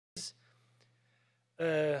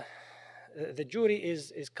uh, the jury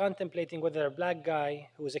is contemplating whether a black guy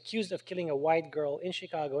who was accused of killing a white girl in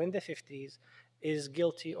Chicago in the 50s is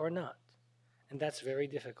guilty or not. And that's very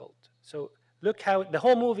difficult. So look how the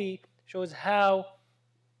whole movie shows how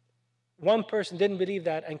one person didn't believe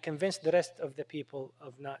that and convinced the rest of the people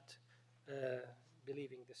of not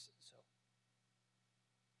believing this. So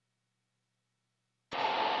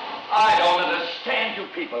I don't understand you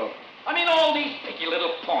people. I mean, all these picky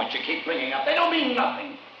little points you keep bringing up, they don't mean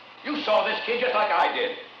nothing. You saw this kid just like I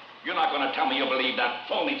did. You're not going to tell me you believe that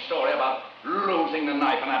phony story about losing the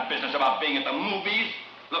knife and that business about being at the movies?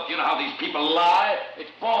 Look, you know how these people lie? It's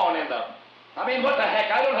born in them. I mean, what the heck?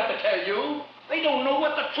 I don't have to tell you. They don't know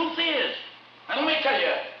what the truth is. And let me tell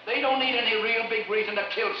you, they don't need any real big reason to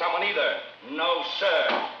kill someone either. No,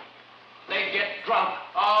 sir. They get drunk.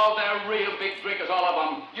 Oh, they're real big drinkers, all of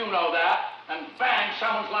them. You know that. And bang,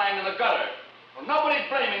 someone's lying in the gutter. Well, nobody's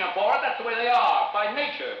blaming them for it. That's the way they are, by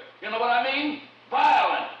nature. You know what I mean?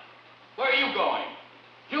 Violent. Where are you going?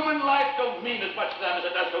 Human life don't mean as much to them as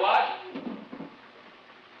it does to us.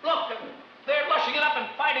 Look, they're rushing it up and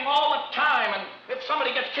fighting all the time. And if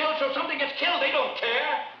somebody gets killed, so somebody gets killed. They don't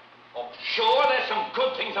care. Oh, sure, there's some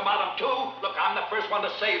good things about them, too. Look, I'm the first one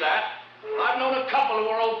to say that. I've known a couple who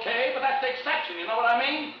were okay, but that's the exception, you know what I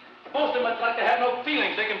mean? Most of them, it's like they have no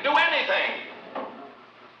feelings. They can do anything.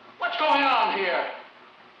 What's going on here?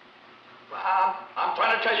 Well, I'm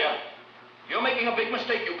trying to tell you. You're making a big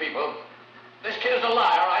mistake, you people. This kid is a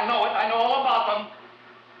liar. I know it. I know all about them.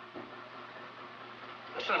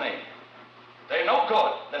 Listen to me. They're no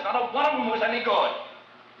good. There's not a one of them who's any good.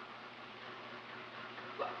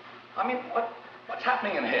 I mean, what's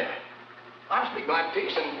happening in here? I'm speaking my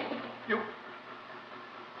piece, and you...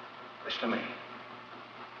 Listen to me.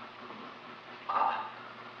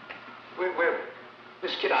 We're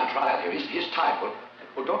this kid on trial here, his type.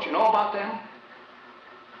 Well, don't you know about them?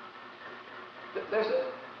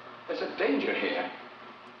 There's a danger here.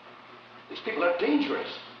 These people are dangerous.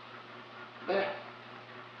 They're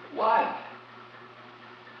wild.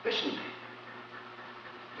 Listen.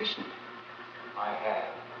 Listen. I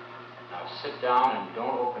have. Now sit down and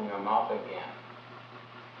don't open your mouth again.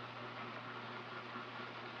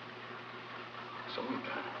 Someone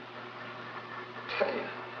trying to tell you.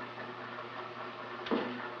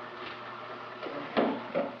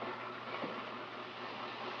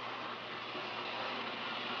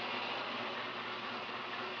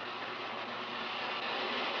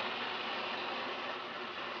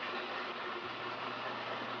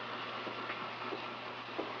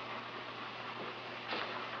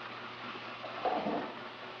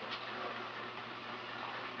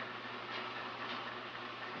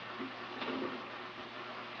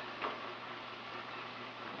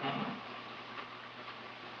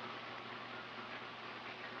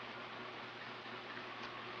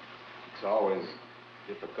 It's always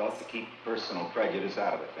difficult to keep personal prejudice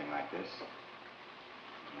out of a thing like this.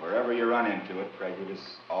 Wherever you run into it,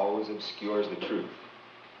 prejudice always obscures the truth.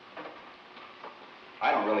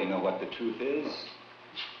 I don't really know what the truth is.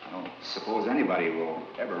 I don't suppose anybody will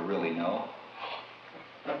ever really know.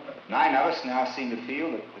 9 of us now seem to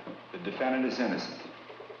feel that the defendant is innocent.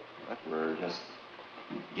 But we're just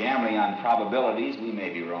gambling on probabilities. We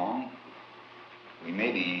may be wrong. We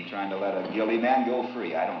may be trying to let a guilty man go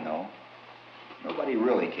free. I don't know. Nobody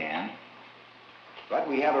really can. But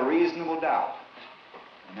we have a reasonable doubt.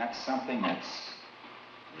 And that's something that's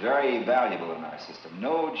very valuable in our system.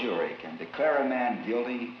 No jury can declare a man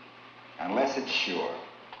guilty unless it's sure.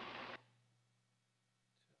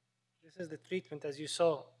 this is the treatment, as you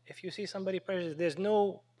saw. If you see somebody prejudiced, there's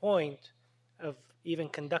no point of even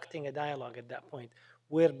conducting a dialogue at that point.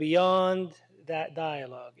 We're beyond that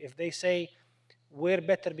dialogue. If they say, we're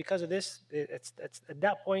better because of this, it's at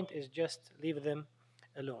that point is just leave them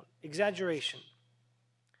alone. Exaggeration.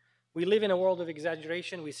 We live in a world of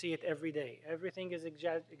exaggeration. We see it every day. Everything is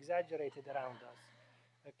exaggerated around us.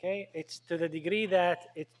 Okay? It's to the degree that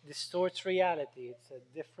it distorts reality. It's a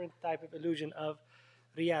different type of illusion of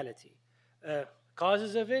reality.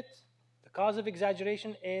 Causes of it, the cause of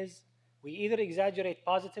exaggeration is we either exaggerate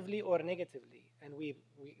positively or negatively. And we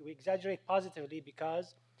exaggerate positively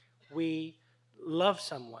because we love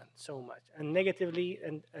someone so much, and negatively,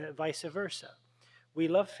 and vice versa. We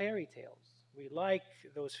love fairy tales. We like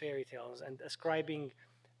those fairy tales and ascribing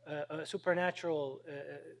supernatural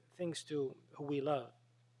things to who we love.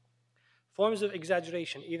 Forms of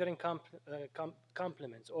exaggeration, either in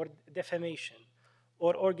compliments or defamation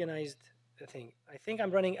or organized thing. I think I'm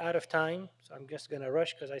running out of time, so I'm just going to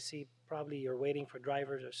rush because I see probably you're waiting for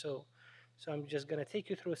drivers or so. So I'm just going to take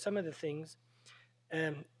you through some of the things.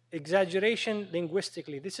 exaggeration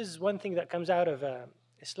linguistically. This is one thing that comes out of an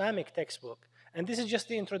Islamic textbook. And this is just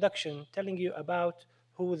the introduction telling you about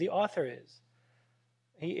who the author is.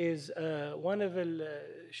 He is one of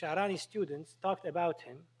Sha'rani's students talked about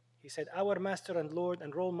him. He said, our master and Lord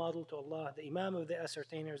and role model to Allah, the Imam of the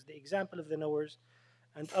ascertainers, the example of the knowers,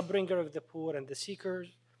 and upbringer of the poor and the seekers,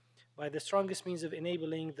 by the strongest means of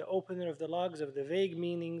enabling, the opener of the logs of the vague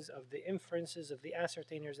meanings of the inferences of the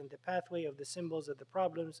ascertainers, and the pathway of the symbols of the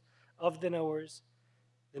problems of the knowers,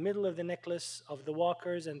 the middle of the necklace of the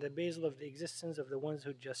walkers, and the basil of the existence of the ones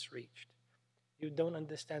who just reached. You don't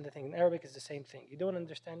understand the thing. In Arabic, it's the same thing. You don't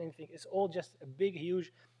understand anything. It's all just a big,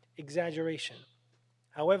 huge exaggeration.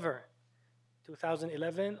 However,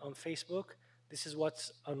 2011 on Facebook, this is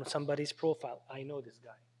what's on somebody's profile. I know this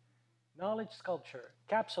guy. Knowledge sculpture,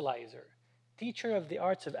 capsulizer, teacher of the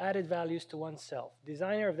arts of added values to oneself,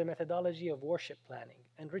 designer of the methodology of worship planning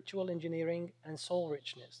and ritual engineering and soul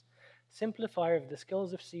richness, simplifier of the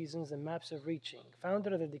skills of seasons and maps of reaching,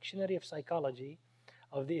 founder of the dictionary of psychology,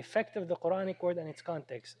 of the effect of the Quranic word and its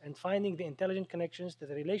context, and finding the intelligent connections to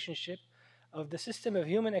the relationship of the system of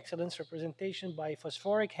human excellence representation by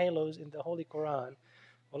phosphoric halos in the Holy Quran.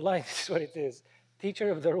 Wallahi, this is what it is.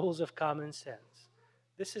 Teacher of the rules of common sense.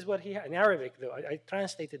 This is what he had in Arabic, though. I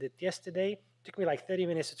translated it yesterday. It took me like 30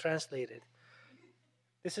 minutes to translate it.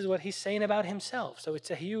 This is what he's saying about himself. So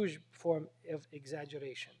it's a huge form of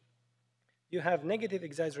exaggeration. You have negative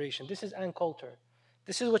exaggeration. This is Ann Coulter.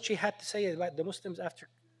 This is what she had to say about the Muslims after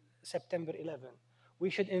September 11. We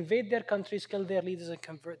should invade their countries, kill their leaders, and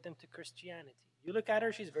convert them to Christianity. You look at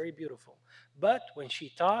her, she's very beautiful. But when she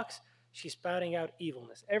talks, she's spouting out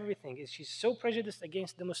evilness. Everything is, she's so prejudiced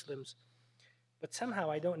against the Muslims. But somehow,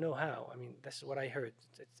 I don't know how. I mean, this is what I heard.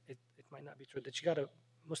 It might not be true, that she got a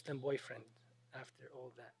Muslim boyfriend after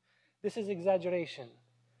all that. This is exaggeration.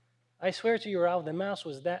 I swear to you, Ralph, the mouse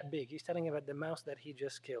was that big. He's telling about the mouse that he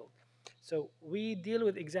just killed. So we deal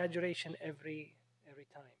with exaggeration every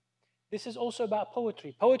time. This is also about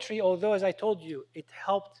poetry. Poetry, although, as I told you, it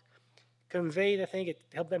helped convey the thing, it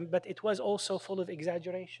helped them, but it was also full of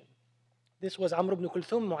exaggeration. This was Amr ibn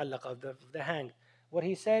Kulthum Mu'allaqa, the hanged. What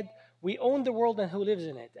he said, we own the world and who lives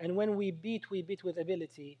in it. And when we beat with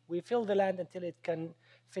ability. We fill the land until it can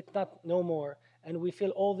fit not no more. And we fill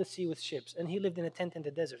all the sea with ships. And he lived in a tent in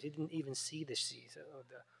the desert. He didn't even see the sea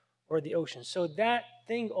or the ocean. So that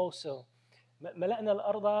thing also, ملأنا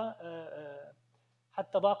الأرض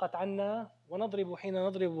حتى ضاقت عنا ونضرب حين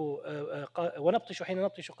نضرب ونبطش حين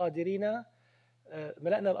نبطش قادرين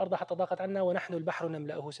ملأنا الأرض حتى ضاقت عنا ونحن البحر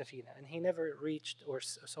نملأه سفينة. And he never reached or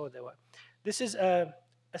saw the one. This is a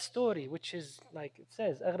story which is, like it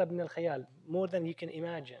says, أغرب من الخيال, more than you can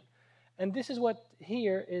imagine. And this is what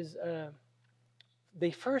here is,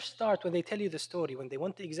 they first start when they tell you the story, when they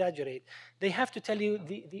want to exaggerate, they have to tell you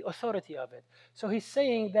the authority of it. So he's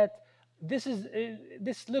saying that this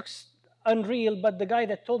looks unreal, but the guy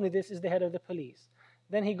that told me this is the head of the police.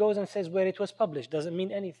 Then he goes and says where it was published, doesn't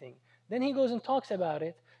mean anything. Then he goes and talks about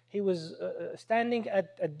it. He was standing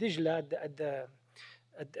at Dijla,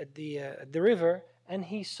 at the river, and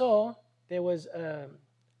he saw there was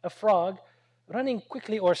a frog running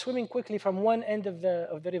quickly or swimming quickly from one end of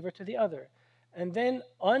the river to the other. And then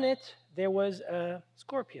on it, there was a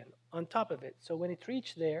scorpion on top of it. So when it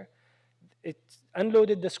reached there, it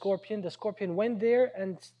unloaded the scorpion. The scorpion went there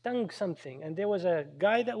and stung something. And there was a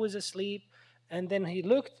guy that was asleep. And then he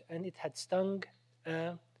looked, and it had stung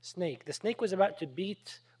a snake. The snake was about to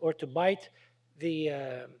beat or to bite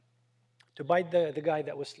the guy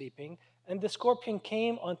that was sleeping. And the scorpion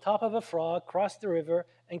came on top of a frog, crossed the river,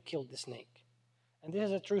 and killed the snake. And this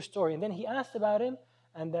is a true story. And then he asked about him,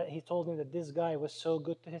 and that he told him that this guy was so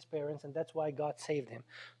good to his parents, and that's why God saved him.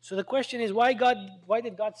 So the question is, why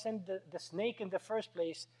did God send the snake in the first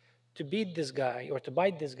place to beat this guy or to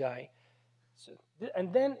bite this guy? So,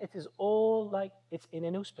 and then it is all like it's in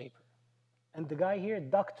a newspaper. And the guy here,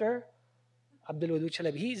 Dr. Abdul Wadud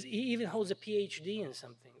Shalabi, he even holds a PhD in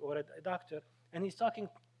something, or a doctor, and he's talking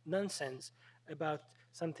nonsense about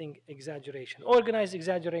something exaggeration, organized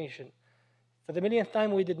exaggeration. For the millionth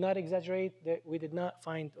time, we did not exaggerate. We did not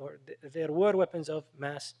find, or there were weapons of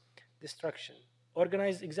mass destruction.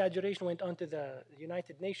 Organized exaggeration went on to the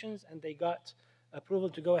United Nations, and they got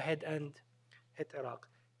approval to go ahead and hit Iraq.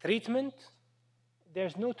 Treatment,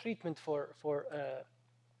 there's no treatment for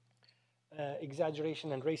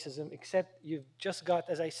exaggeration and racism, except you've just got,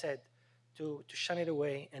 as I said, to shun it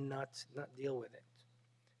away and not deal with it.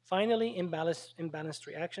 Finally, imbalanced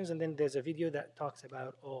reactions, and then there's a video that talks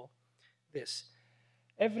about all this.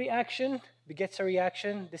 Every action begets a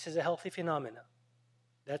reaction. This is a healthy phenomena.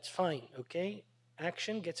 That's fine, okay?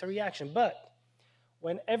 Action gets a reaction. But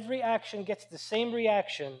When every action gets the same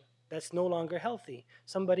reaction, that's no longer healthy.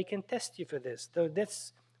 Somebody can test you for this. So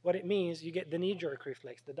that's what it means. You get the knee-jerk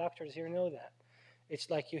reflex. The doctors here know that. It's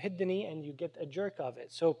like you hit the knee and you get a jerk of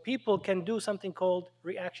it. So people can do something called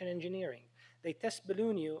reaction engineering. They test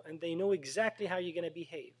balloon you and they know exactly how you're going to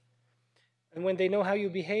behave. And when they know how you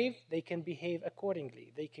behave, they can behave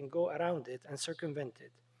accordingly. They can go around it and circumvent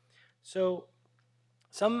it. So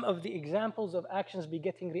some of the examples of actions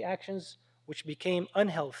begetting reactions which became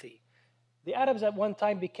unhealthy. The Arabs at one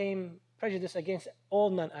time became prejudiced against all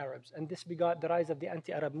non-Arabs, and this begot the rise of the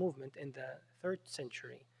anti-Arab movement in the 3rd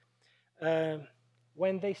century.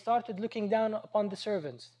 When they started looking down upon the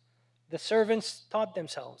servants taught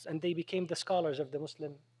themselves, and they became the scholars of the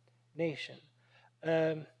Muslim nation.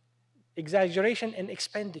 Exaggeration in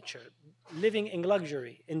expenditure, living in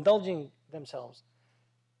luxury, indulging themselves,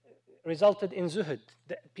 resulted in zuhud.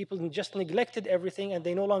 People just neglected everything and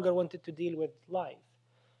they no longer wanted to deal with life.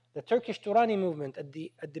 The Turkish Turani movement at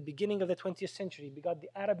the beginning of the 20th century begot the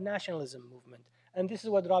Arab nationalism movement, and this is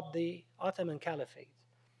what dropped the Ottoman Caliphate.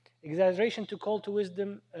 Exaggeration to call to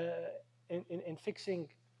wisdom in fixing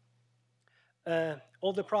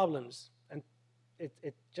all the problems, and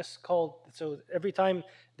it just called. So every time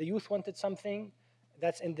the youth wanted something,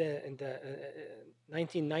 that's in the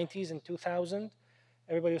 1990s and 2000.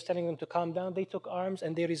 Everybody was telling them to calm down. They took arms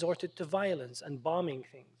and they resorted to violence and bombing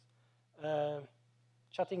things,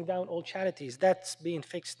 shutting down all charities. That's being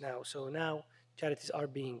fixed now. So now charities are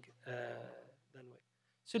being done with.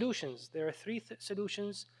 Solutions. There are 3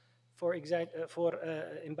 solutions for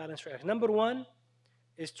imbalanced reaction. Number 1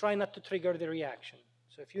 is try not to trigger the reaction.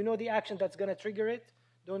 So if you know the action that's going to trigger it,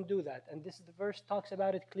 don't do that. And this verse talks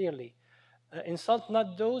about it clearly. Insult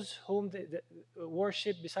not those whom they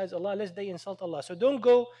worship besides Allah, lest they insult Allah. So don't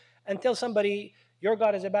go and tell somebody your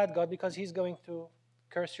God is a bad God because he's going to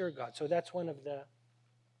curse your God. So that's one of the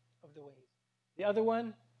ways. The other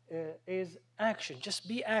one is action. Just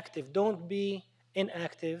be active. Don't be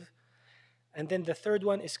inactive. And then the third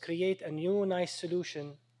one is create a new nice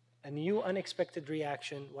solution, a new unexpected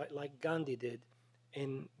reaction, like Gandhi did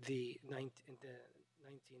in the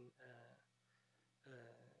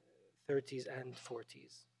 1930s and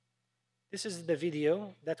 40s. This is the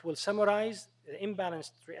video that will summarize the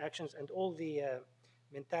imbalanced reactions and all the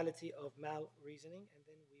mentality of mal-reasoning, and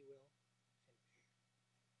then we will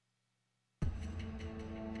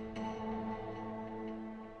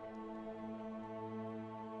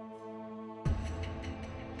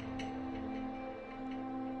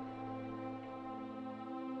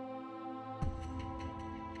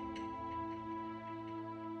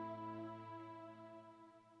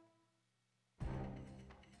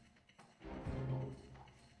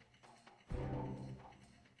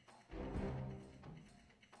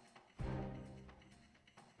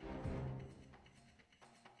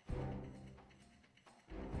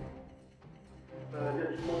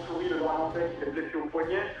Ils souris le Valentin qui s'est blessé au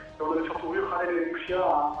poignet. Et on avait surtout vu Khaled El Mouchia,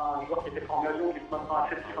 un joueur qui était formé à Lyon, qui est maintenant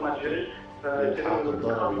acceptif en Algérie. إلحاق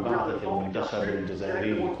الضرر ببعثة المنتخب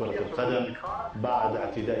الجزائري لكرة القدم بعد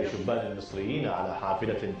اعتداء شبان المصريين على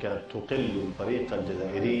حافلة كانت تقل الفريق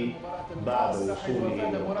الجزائري بعد وصوله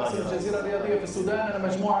إلى مراسل الجزيرة الرياضية في السودان أن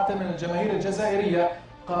مجموعة من الجماهير الجزائرية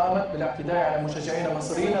قامت بالاعتداء على مشجعين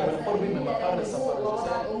مصريين بالقرب من مقر السفر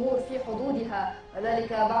الجزائري. الأمور في حدودها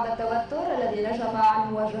وذلك بعد التوتر الذي نجم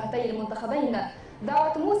عن مواجهتي المنتخبين.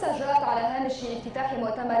 دعوة موسى جاءت على هامش افتتاح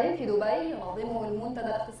مؤتمر في دبي ينظمه المنتدى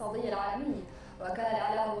الاقتصادي العالمي، وكان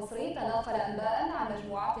الإعلام المصري تناقل أنباء عن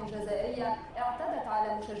مجموعات جزائرية اعتدت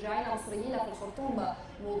على مشجعين مصريين في الخرطوم،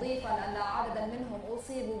 مضيفا أن عددا منهم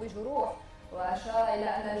أصيبوا بجروح، وأشار إلى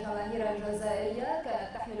أن الجماهير الجزائرية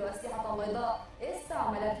كانت تحمل أسلحة بيضاء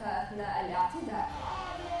استعملتها أثناء الاعتداء.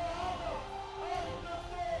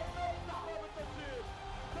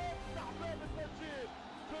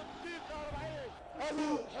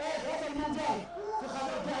 هذا المنظر في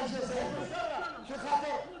خاطر الدولة الجزائرية، في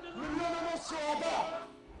خاطر 1.5 مليون شهداء.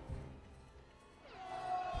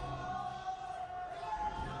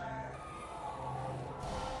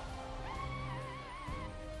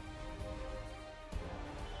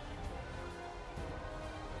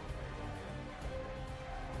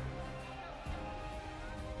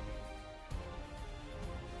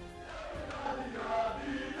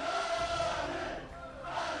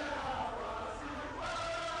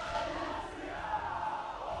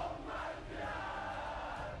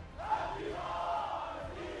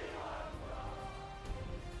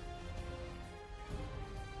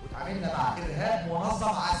 وتعاملنا مع إرهاب منظم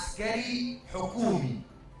عسكري حكومي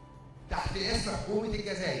تحت اسم حكومة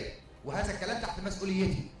الجزائر، وهذا الكلام تحت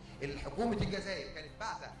مسؤوليتي. حكومة الجزائر كانت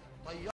بعثة طيارة